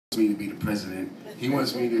Me to be the president. He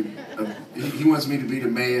wants me to he wants me to be the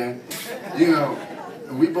mayor. You know,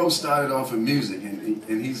 we both started off in music,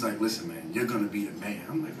 and he's like, "Listen, man, you're gonna be the mayor."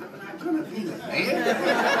 I'm like, "I'm not gonna be the mayor.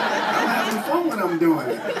 I'm having fun when I'm doing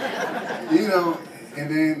it." You know,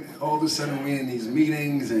 and then all of a sudden we're in these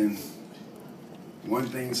meetings, and one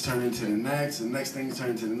thing's turning to the next, and the next thing's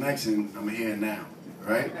turning to the next, and I'm here now,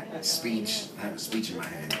 right? Speech. I have a speech in my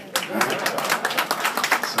hand, right?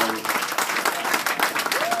 So.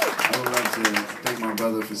 I would like to thank my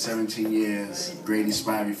brother for 17 years, Grady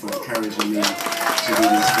Spivey, for encouraging me to do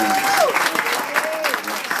these things.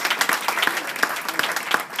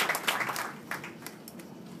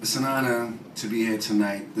 It's an honor to be here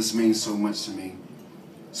tonight. This means so much to me,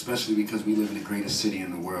 especially because we live in the greatest city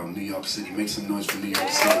in the world, New York City. Make some noise for New York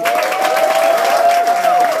City.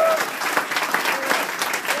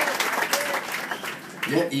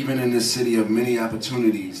 Yet, even in this city of many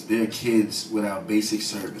opportunities, there are kids without basic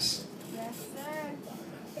service. Yes, sir.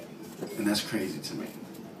 And that's crazy to me.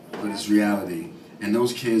 But it's reality. And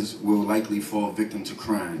those kids will likely fall victim to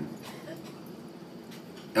crime.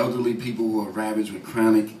 Elderly people who are ravaged with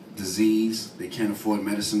chronic disease, they can't afford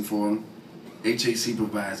medicine for. HAC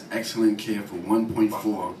provides excellent care for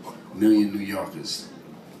 1.4 million New Yorkers.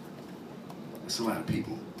 That's a lot of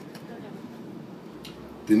people.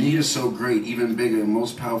 The need is so great, even bigger, the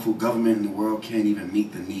most powerful government in the world can't even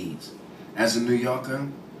meet the needs. As a New Yorker,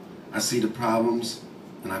 I see the problems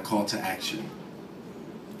and I call to action.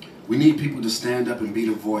 We need people to stand up and be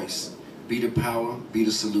the voice, be the power, be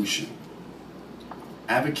the solution.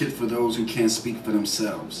 Advocate for those who can't speak for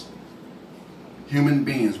themselves. Human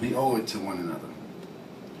beings, we owe it to one another.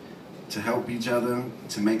 To help each other,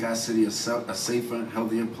 to make our city a safer,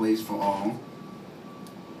 healthier place for all.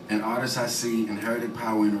 And artists, I see inherited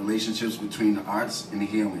power in relationships between the arts and the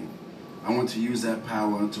healing. I want to use that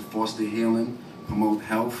power to foster healing, promote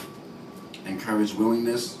health, encourage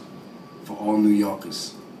willingness for all New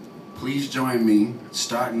Yorkers. Please join me.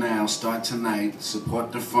 Start now, start tonight,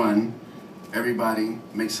 support the fun. Everybody,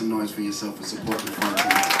 make some noise for yourself and support the fun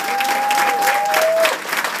tonight.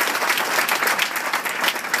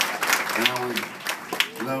 And I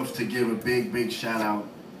would love to give a big, big shout out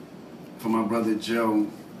for my brother Joe,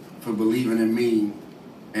 for believing in me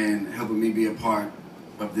and helping me be a part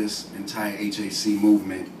of this entire HAC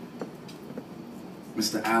movement.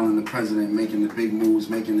 Mr. Allen, the president, making the big moves,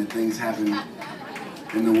 making the things happen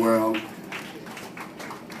in the world.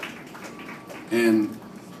 And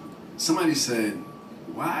somebody said,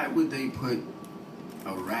 why would they put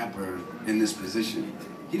a rapper in this position?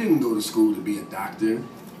 He didn't go to school to be a doctor.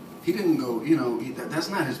 He didn't go, you know, that's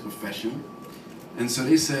not his profession. And so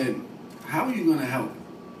they said, how are you going to help?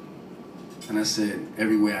 And I said,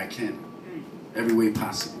 every way I can. Every way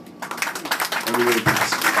possible. Every way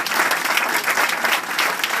possible.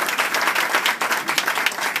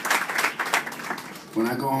 When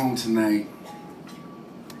I go home tonight,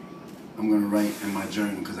 I'm going to write in my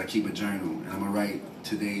journal, because I keep a journal, and I'm going to write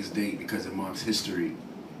today's date because it marks history.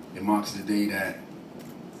 It marks the day that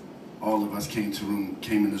all of us came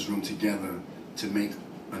in this room together to make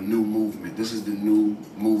a new movement. This is the new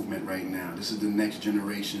movement right now. This is the next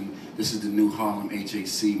generation. This is the new Harlem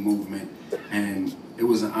HAC movement. And it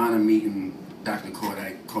was an honor meeting Dr.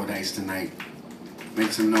 Cordice tonight.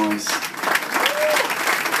 Make some noise.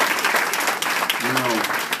 You know,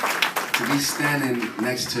 to be standing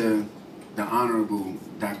next to the Honorable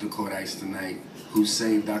Dr. Cordice tonight, who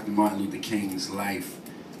saved Dr. Martin Luther King's life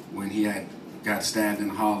when he got stabbed in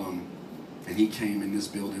Harlem, and he came in this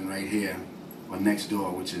building right here, or next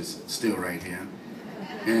door, which is still right here,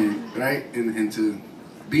 and right, and to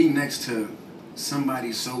be next to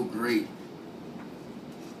somebody so great,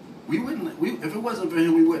 if it wasn't for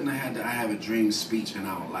him, we wouldn't have had the "I Have a Dream" speech in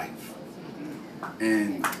our life.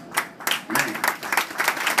 And man,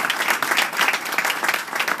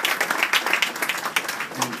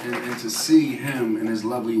 and to see him and his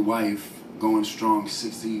lovely wife going strong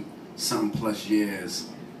 60-something plus years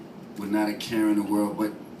with not a care in the world,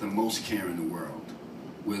 but the most care in the world,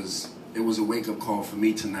 it was a wake-up call for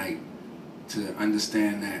me tonight to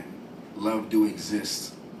understand that love do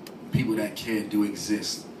exist, people that care do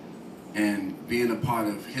exist, and being a part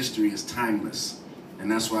of history is timeless. And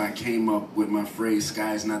that's why I came up with my phrase,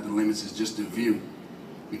 "Sky is not the limits, it's just a view,"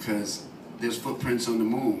 because there's footprints on the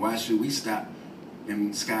moon. Why should we stop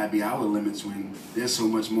and sky be our limits when there's so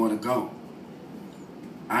much more to go?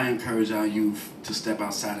 I encourage our youth to step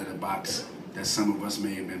outside of the box that some of us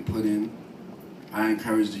may have been put in. I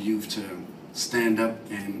encourage the youth to stand up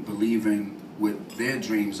and believe in what their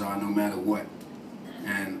dreams are, no matter what.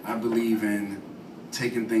 And I believe in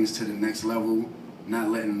taking things to the next level not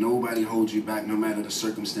letting nobody hold you back no matter the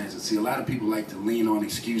circumstances. See, a lot of people like to lean on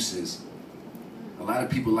excuses. A lot of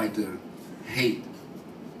people like to hate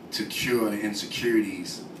to cure the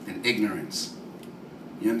insecurities and ignorance.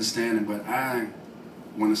 You understand? But I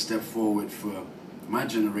want to step forward for my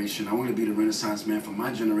generation. I want to be the Renaissance man for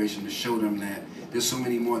my generation to show them that there's so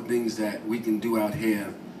many more things that we can do out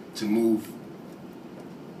here to move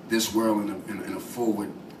this world in a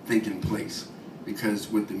forward-thinking place. Because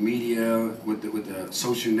with the media, with the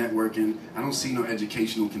social networking, I don't see no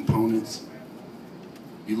educational components.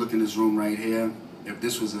 You look in this room right here, if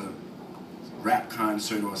this was a rap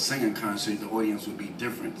concert or a singing concert, the audience would be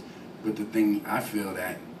different. But the thing, I feel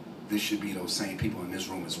that this should be those same people in this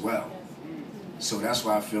room as well. So that's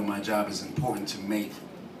why I feel my job is important, to make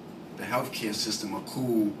the healthcare system a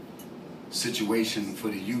cool situation for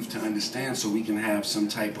the youth to understand, so we can have some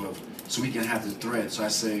type of, so we can have the thread. So I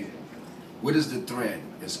say, what is the thread?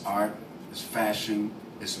 It's art, it's fashion,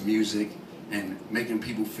 it's music, and making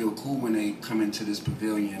people feel cool when they come into this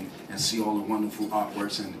pavilion and see all the wonderful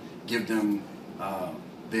artworks, and give them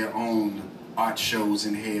their own art shows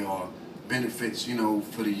in here, or benefits, you know,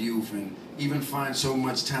 for the youth, and even find so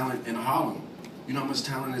much talent in Harlem. You know how much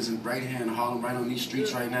talent is right here in Harlem, right on these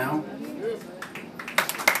streets right now?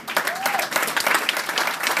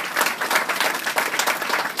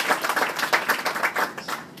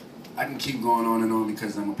 I can keep going on and on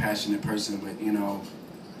because I'm a passionate person, but you know,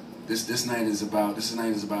 this night is about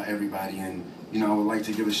everybody, and you know, I would like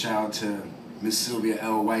to give a shout out to Miss Sylvia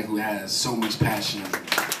L. White, who has so much passion, and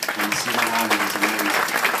to see her out is amazing.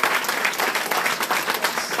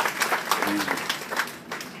 And,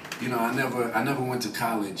 you know, I never went to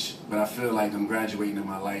college, but I feel like I'm graduating in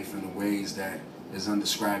my life in ways that is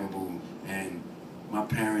indescribable. And my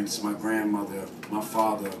parents, my grandmother, my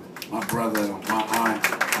father, my brother, my aunt,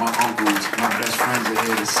 my uncles, my best friends are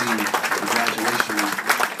here to see the graduation.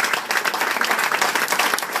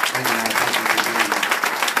 Thank you for being here.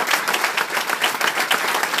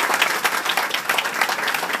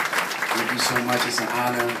 Thank you so much. It's an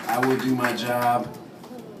honor. I will do my job.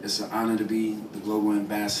 It's an honor to be the global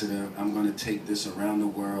ambassador. I'm going to take this around the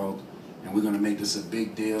world, and we're going to make this a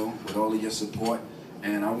big deal with all of your support.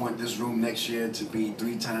 And I want this room next year to be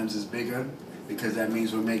 3 times as bigger, because that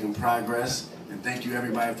means we're making progress. And thank you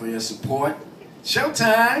everybody for your support.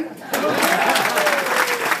 Showtime!